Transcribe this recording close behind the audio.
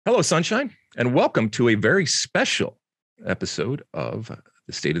Hello, Sunshine, and welcome to a very special episode of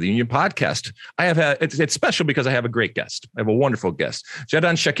the State of the Union podcast. It's special because I have a great guest. I have a wonderful guest.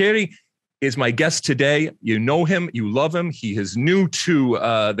 Xherdan Shaqiri is my guest today. You know him, you love him. He is new to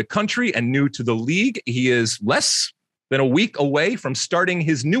the country and new to the league. He is less than a week away from starting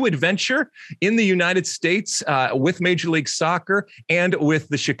his new adventure in the United States with Major League Soccer and with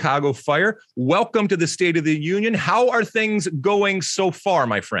the Chicago Fire. Welcome to the State of the Union. How are things going so far,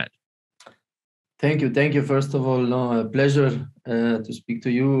 my friend? Thank you. First of all, a pleasure to speak to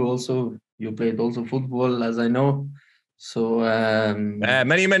you. Also, you played also football, as I know. So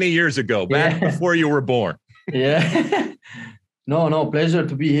many years ago, back before you were born. Yeah. No, pleasure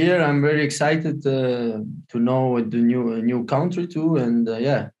to be here. I'm very excited to know the new country too, and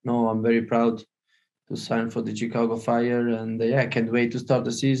I'm very proud to sign for the Chicago Fire, and I can't wait to start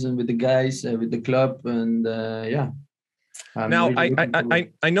the season with the guys, with the club, and Now,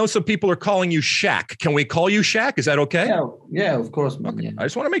 really I know some people are calling you Shaq. Can we call you Shaq? Is that okay? Yeah, of course, man. Okay. Yeah. I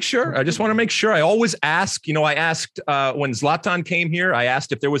just want to make sure. I always ask, I asked when Zlatan came here, I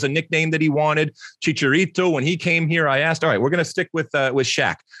asked if there was a nickname that he wanted. Chicharito, when he came here, I asked, all right, we're going to stick with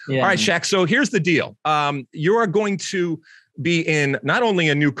Shaq. Yeah. All right, Shaq. So here's the deal. You are going to be in not only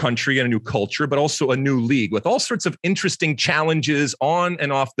a new country and a new culture, but also a new league with all sorts of interesting challenges on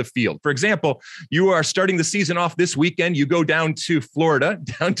and off the field. For example, you are starting the season off this weekend. You go down to Florida,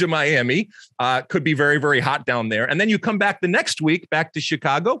 down to Miami. Could be very, very hot down there. And then you come back the next week, back to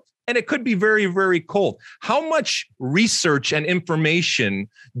Chicago, and it could be very, very cold. How much research and information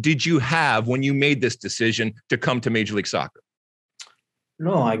did you have when you made this decision to come to Major League Soccer?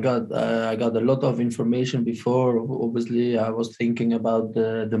 No, I got a lot of information before. Obviously, I was thinking about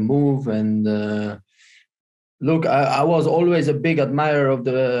the move, and look, I was always a big admirer of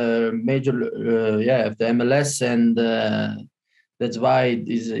the of the MLS, and that's why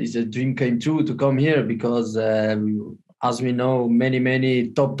it's a dream came true to come here because, as we know, many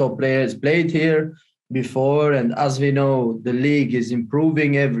top players played here before, and as we know, the league is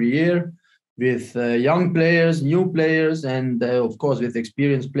improving every year, with young players, new players, and of course with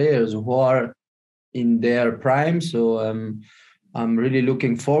experienced players who are in their prime. So I'm really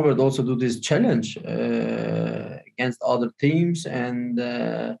looking forward also to this challenge against other teams. And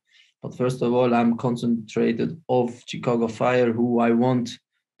but first of all, I'm concentrated off Chicago Fire, who I want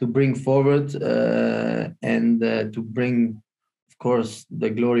to bring forward and to bring, of course, the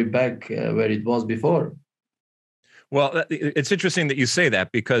glory back where it was before. Well, it's interesting that you say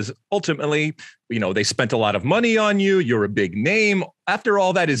that because ultimately, they spent a lot of money on you. You're a big name. After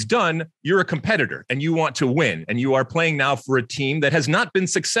all that is done, you're a competitor and you want to win. And you are playing now for a team that has not been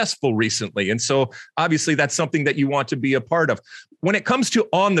successful recently. And so obviously that's something that you want to be a part of. When it comes to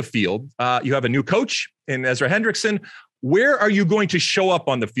on the field, you have a new coach in Ezra Hendrickson. Where are you going to show up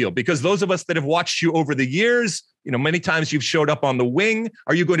on the field? Because those of us that have watched you over the years, many times you've showed up on the wing.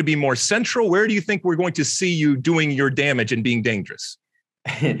 Are you going to be more central? Where do you think we're going to see you doing your damage and being dangerous?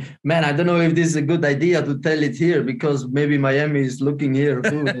 Man, I don't know if this is a good idea to tell it here because maybe Miami is looking here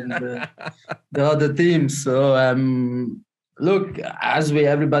too and the other teams. So look, as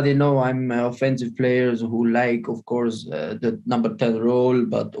everybody know, I'm offensive players who like, of course, the number 10 role.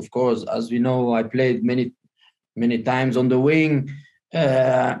 But of course, as we know, I played many times on the wing.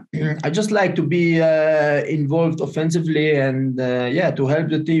 I just like to be involved offensively and to help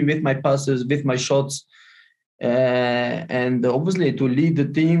the team with my passes, with my shots, and obviously to lead the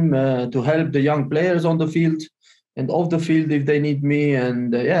team, to help the young players on the field and off the field if they need me,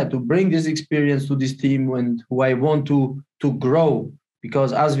 and to bring this experience to this team and who I want to grow,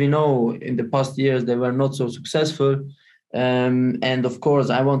 because as we know, in the past years they were not so successful. And of course,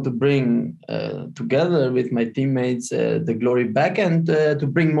 I want to bring together with my teammates the glory back and to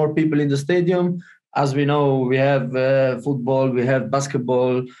bring more people in the stadium. As we know, we have football, we have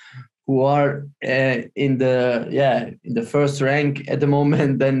basketball, who are in the first rank at the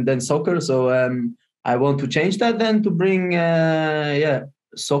moment than soccer. So I want to change that then to bring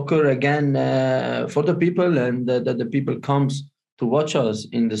soccer again for the people, and that the people comes to watch us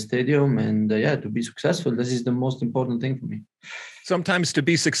in the stadium and to be successful. This is the most important thing for me. Sometimes to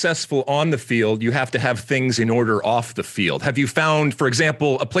be successful on the field, you have to have things in order off the field. Have you found, for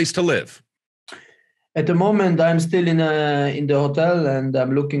example, a place to live? At the moment, I'm still in the hotel and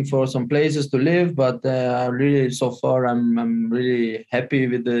I'm looking for some places to live. But really, so far, I'm really happy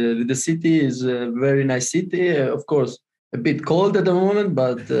with the city. It's a very nice city. Of course, a bit cold at the moment,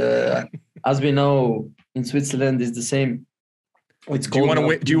 but as we know, in Switzerland, it's the same. It's do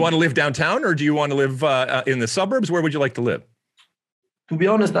you want to live downtown, or do you want to live in the suburbs? Where would you like to live? To be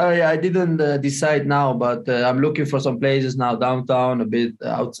honest, I didn't decide now, but I'm looking for some places now downtown, a bit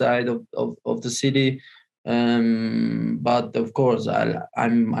outside of the city. But of course,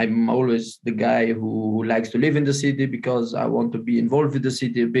 I'm always the guy who likes to live in the city because I want to be involved with the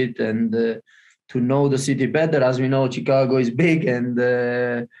city a bit and to know the city better. As we know, Chicago is big, and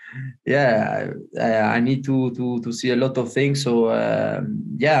I need to see a lot of things. So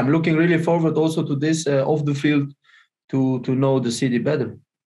I'm looking really forward also to this off the field to know the city better.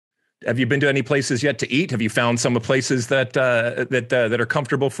 Have you been to any places yet to eat? Have you found some of places that are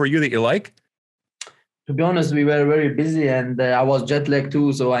comfortable for you that you like? To be honest, we were very busy, and I was jet lagged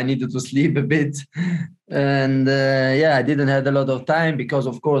too, so I needed to sleep a bit. And I didn't have a lot of time because,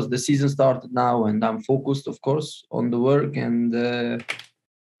 of course, the season started now, and I'm focused, of course, on the work. And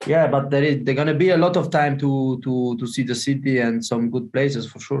but there's going to be a lot of time to see the city and some good places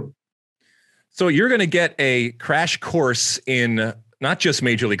for sure. So you're going to get a crash course in not just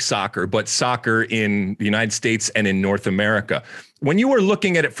Major League Soccer, but soccer in the United States and in North America. When you were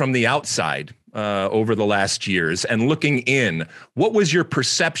looking at it from the outside over the last years and looking in, what was your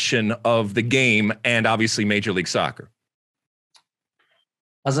perception of the game and obviously Major League Soccer?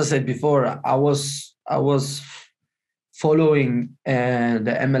 As I said before, I was following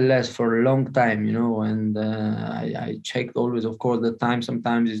the MLS for a long time, and I checked always, of course, the time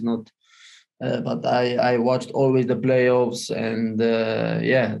sometimes is not. But I watched always the playoffs and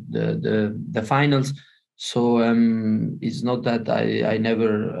the finals. So it's not that I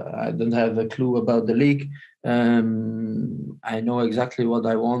don't have a clue about the league. I know exactly what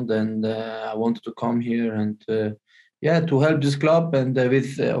I want, and I wanted to come here and to help this club. And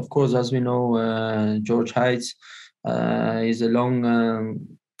with of course, as we know, George Heitz is a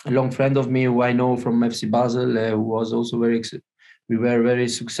long friend of me who I know from FC Basel, who was also we were very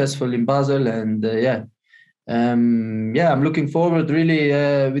successful in Basel, and I'm looking forward really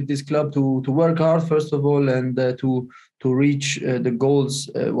with this club to work hard first of all, and to reach the goals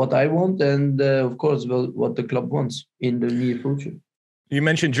what I want, and of course what the club wants in the near future. You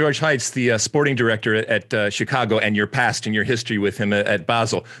mentioned George Heitz, the sporting director at Chicago, and your past and your history with him at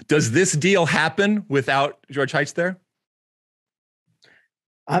Basel. Does this deal happen without George Heitz there?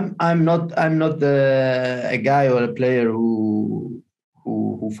 I'm not a guy or a player who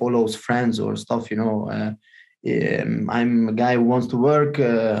follows friends or stuff. I'm a guy who wants to work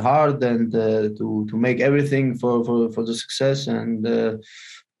hard and to make everything for the success. And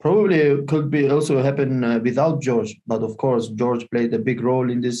probably could be also happen without George. But of course, George played a big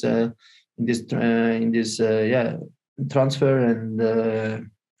role in this transfer. And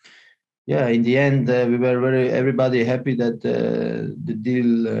in the end, we were everybody happy that the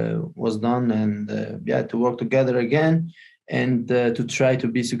deal was done, and to work together again and to try to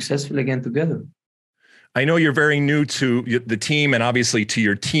be successful again together. I know you're very new to the team and obviously to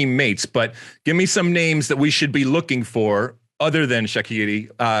your teammates, but give me some names that we should be looking for other than Shaqiri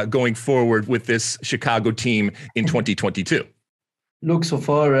going forward with this Chicago team in 2022. Look, so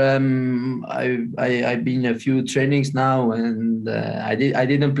far I've been a few trainings now, and I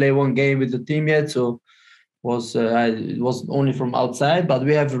didn't play one game with the team yet, so it was only from outside. But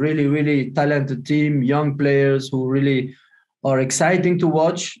we have really talented team, young players who really are exciting to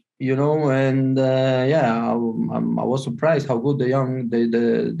watch, And I was surprised how good the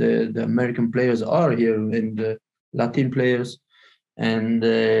American players are here, and the Latin players, and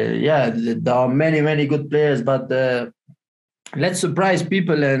there are many good players, but. Let's surprise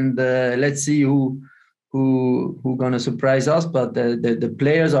people, and let's see who gonna surprise us. But the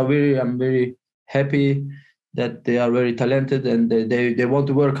players are I'm very happy that they are very talented, and they want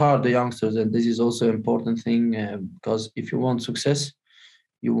to work hard, the youngsters, and this is also an important thing because if you want success,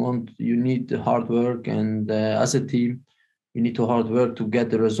 you need the hard work, and as a team, you need to hard work to get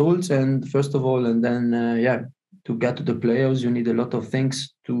the results, and first of all, and then to get to the playoffs, you need a lot of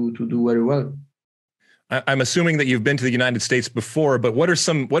things to do very well. I'm assuming that you've been to the United States before, but what are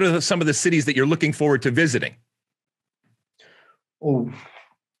some of the cities that you're looking forward to visiting? Oh,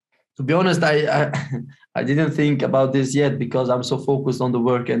 to be honest, I didn't think about this yet because I'm so focused on the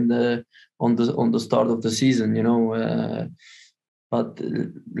work and on the start of the season, But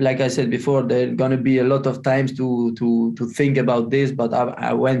like I said before, there's gonna be a lot of times to think about this. But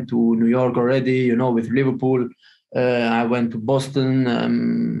I went to New York already, with Liverpool. I went to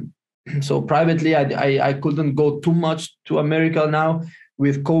Boston. So privately, I couldn't go too much to America now.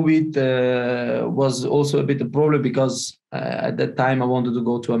 With COVID, was also a bit a problem because at that time I wanted to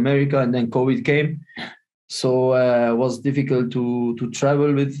go to America, and then COVID came. So it was difficult to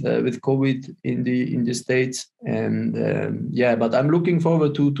travel with COVID in the States. And but I'm looking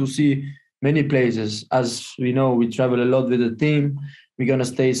forward to see many places. As we know, we travel a lot with the team. we're gonna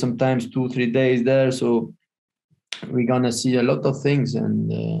stay sometimes 2-3 days there. So we're gonna see a lot of things,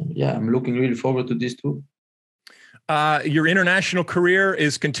 and I'm looking really forward to this too. Your international career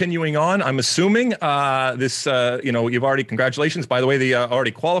is continuing on. I'm assuming you've already, congratulations, by the way, they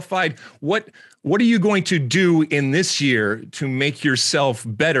already qualified. What are you going to do in this year to make yourself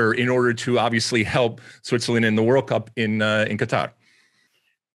better in order to obviously help Switzerland in the World Cup in Qatar?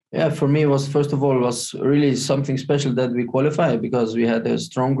 Yeah, for me, first of all, was really something special that we qualified, because we had a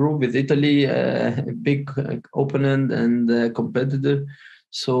strong group with Italy, a big opponent and competitor.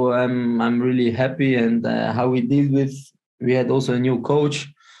 So I'm really happy, and how we did with. We had also a new coach,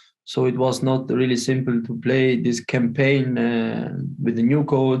 so it was not really simple to play this campaign with the new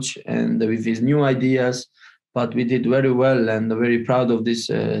coach and with his new ideas. But we did very well, and very proud of this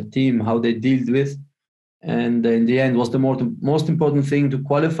team, how they dealt with. And in the end, was the most important thing to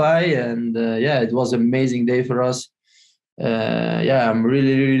qualify. And it was an amazing day for us. I'm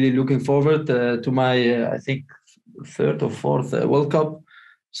really, really looking forward to my, I think, third or fourth World Cup.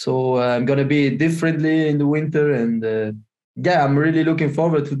 So I'm gonna be differently in the winter, and I'm really looking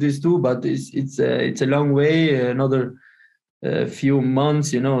forward to this too. But it's a long way, another few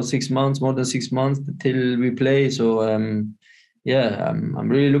months, 6 months, more than 6 months till we play. So I'm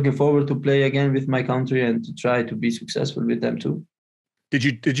really looking forward to play again with my country and to try to be successful with them too.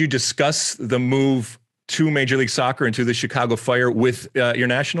 Did you discuss the move to Major League Soccer and to the Chicago Fire with your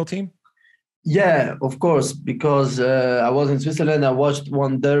national team? Yeah, of course, because I was in Switzerland. I watched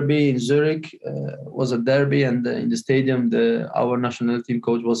one derby in Zurich. Was a derby, and in the stadium, our national team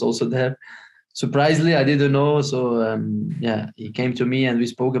coach was also there. Surprisingly, I didn't know. So he came to me and we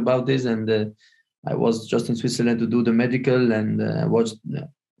spoke about this. And I was just in Switzerland to do the medical, and watched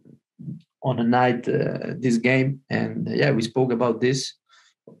on a night this game. And we spoke about this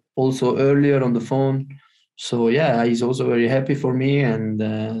also earlier on the phone. So he's also very happy for me, and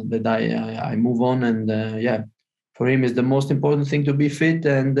that I move on. And for him, it's the most important thing to be fit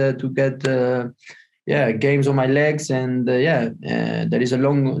and to get games on my legs. And there is a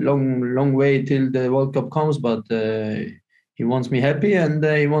long way till the World Cup comes, but he wants me happy, and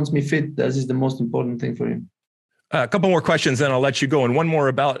he wants me fit. That is the most important thing for him. A couple more questions, then I'll let you go. And one more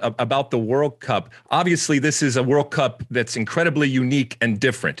about the World Cup. Obviously, this is a World Cup that's incredibly unique and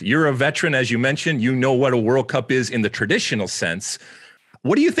different. You're a veteran, as you mentioned. You know what a World Cup is in the traditional sense.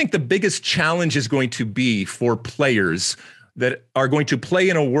 What do you think the biggest challenge is going to be for players that are going to play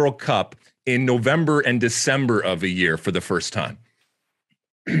in a World Cup in November and December of a year for the first time?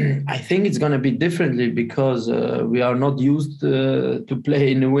 I think it's going to be differently, because we are not used to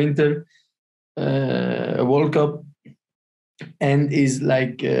play in the winter. A World Cup, and is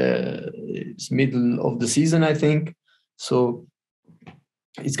like it's middle of the season, I think. So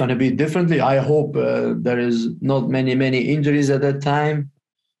it's going to be differently. I hope there is not many injuries at that time,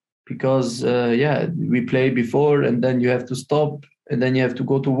 because we play before, and then you have to stop, and then you have to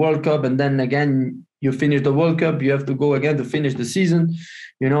go to World Cup, and then again you finish the World Cup, you have to go again to finish the season.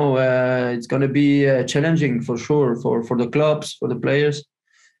 It's going to be challenging for sure for the clubs, for the players.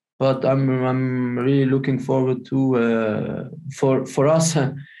 But I'm really looking forward to for us.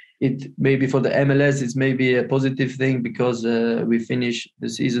 It maybe for the MLS, it's maybe a positive thing, because we finish the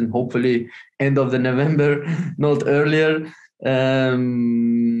season hopefully end of the November, not earlier.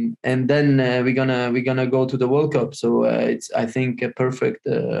 And then we're gonna go to the World Cup. So it's, I think, a perfect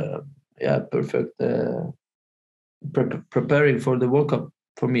preparing for the World Cup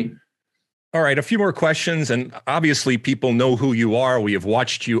for me. All right, a few more questions, and obviously people know who you are. We have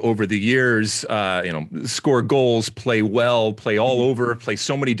watched you over the years, score goals, play well, play all over, play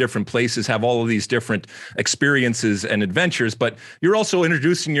so many different places, have all of these different experiences and adventures, but you're also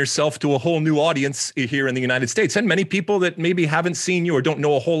introducing yourself to a whole new audience here in the United States, and many people that maybe haven't seen you or don't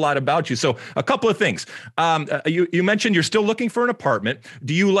know a whole lot about you. So a couple of things. You mentioned you're still looking for an apartment.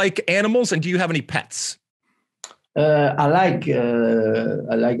 Do you like animals, and do you have any pets? I like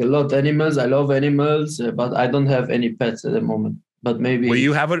a lot animals. I love animals, but I don't have any pets at the moment. But maybe will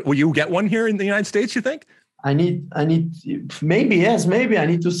you get one here in the United States, you think? I need maybe, yes, maybe I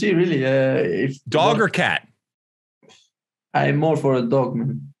need to see really if dog or cat. I'm more for a dog,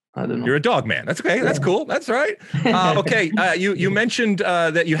 man. I don't know. You're a dog man. That's okay. Yeah. That's cool. That's right. Okay. You mentioned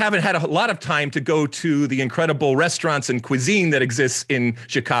that you haven't had a lot of time to go to the incredible restaurants and cuisine that exists in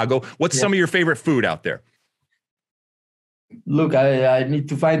Chicago. What's some of your favorite food out there? Look, I need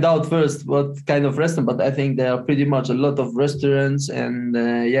to find out first what kind of restaurant, but I think there are pretty much a lot of restaurants, and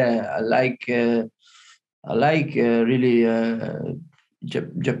I like really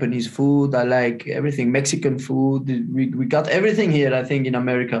Japanese food. I like everything, Mexican food. We got everything here, I think, in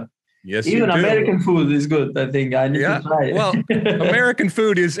America. Yes, even American food is good. I think I need to try it. Well, American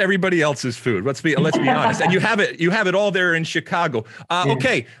food is everybody else's food. Let's be honest. And you have it all there in Chicago.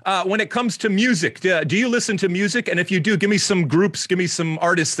 Okay. When it comes to music, do you listen to music? And if you do, give me some groups, give me some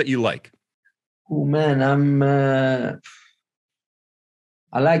artists that you like. Oh man,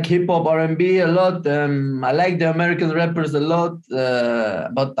 I like hip hop, R&B a lot. I like the American rappers a lot,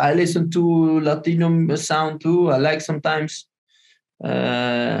 but I listen to Latino sound too. I like sometimes.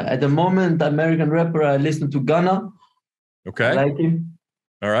 At the moment, American rapper, I listen to Ghana. Okay, I like him.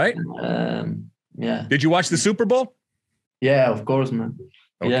 All right. Yeah. Did you watch the Super Bowl? Yeah, of course, man.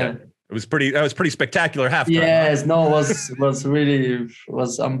 Okay. Yeah. That was pretty spectacular halftime. Yes, no,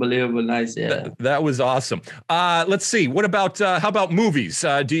 was unbelievable nice. Yeah. That was awesome. Let's see. What about how about movies?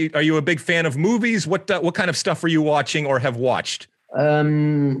 Are you a big fan of movies? What kind of stuff are you watching or have watched?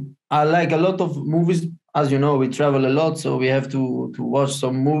 I like a lot of movies. As you know, we travel a lot, so we have to watch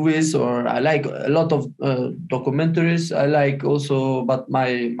some movies. Or I like a lot of documentaries. I like also, but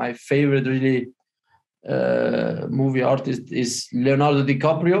my favorite really movie artist is Leonardo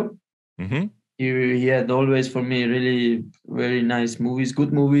DiCaprio. Mm-hmm. He had always for me really very nice movies,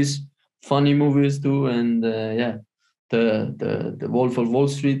 good movies, funny movies too, and the Wolf of Wall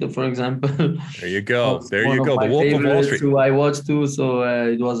Street, for example. There you go. There you go. The Wolf of Wall Street. Who I watched too, so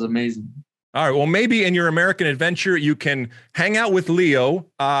it was amazing. All right. Well, maybe in your American adventure, you can hang out with Leo.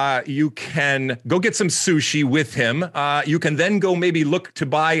 You can go get some sushi with him. You can then go maybe look to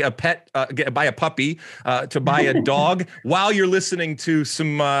buy a pet, buy a puppy, to buy a dog while you're listening to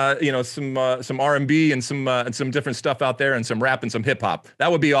some R&B and some different stuff out there and some rap and some hip hop.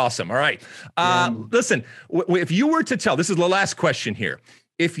 That would be awesome. All right. Listen, if you were to tell, this is the last question here.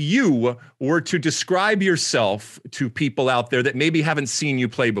 If you were to describe yourself to people out there that maybe haven't seen you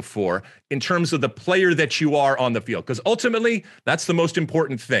play before in terms of the player that you are on the field, because ultimately that's the most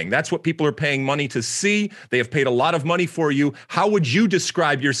important thing. That's what people are paying money to see. They have paid a lot of money for you. How would you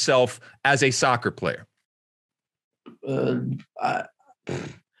describe yourself as a soccer player? I'm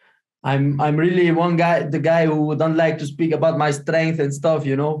really the guy who don't like to speak about my strength and stuff,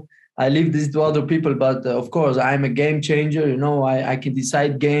 you know. I leave this to other people, but of course, I'm a game changer. You know, I can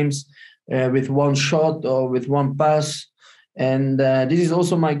decide games with one shot or with one pass. And this is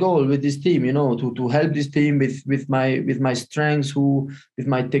also my goal with this team, you know, to help this team with my strengths, with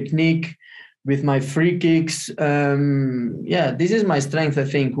my technique, with my free kicks. This is my strength, I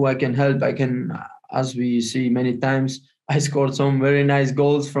think, who I can help. I can, as we see many times, I scored some very nice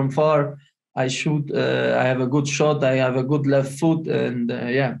goals from far. I shoot, I have a good shot, I have a good left foot,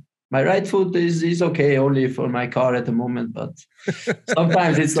 and my right foot is okay only for my car at the moment, but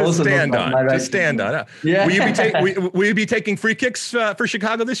sometimes it's also stand not on. my right Just stand foot. on. Yeah. Will you be taking free kicks for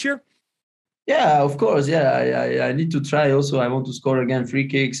Chicago this year? Yeah, of course. Yeah, I need to try. Also, I want to score again free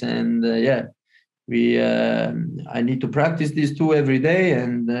kicks, and I need to practice these two every day,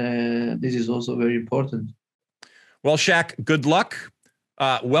 and this is also very important. Well, Shaq, good luck.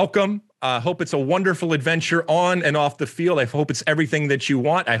 Welcome. Hope it's a wonderful adventure on and off the field. I hope it's everything that you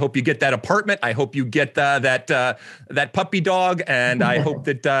want. I hope you get that apartment. I hope you get that puppy dog. And I hope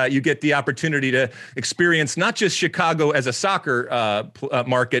that you get the opportunity to experience not just Chicago as a soccer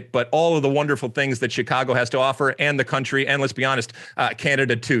market, but all of the wonderful things that Chicago has to offer and the country. And let's be honest,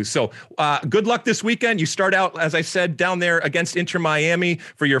 Canada too. So good luck this weekend. You start out, as I said, down there against Inter Miami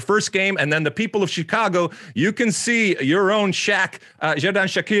for your first game. And then the people of Chicago, you can see your own Shaq, Xherdan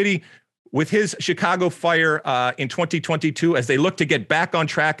Shaqiri, with his Chicago Fire in 2022 as they look to get back on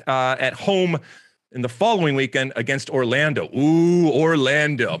track at home in the following weekend against Orlando. Ooh,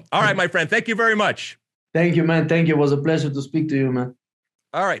 Orlando. All right, my friend. Thank you very much. Thank you, man. Thank you. It was a pleasure to speak to you, man.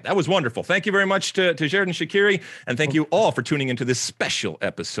 All right. That was wonderful. Thank you very much to Xherdan Shaqiri. And thank you all for tuning into this special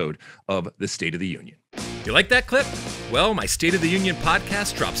episode of the State of the Union. You like that clip? Well, my State of the Union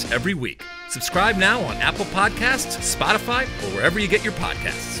podcast drops every week. Subscribe now on Apple Podcasts, Spotify, or wherever you get your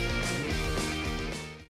podcasts.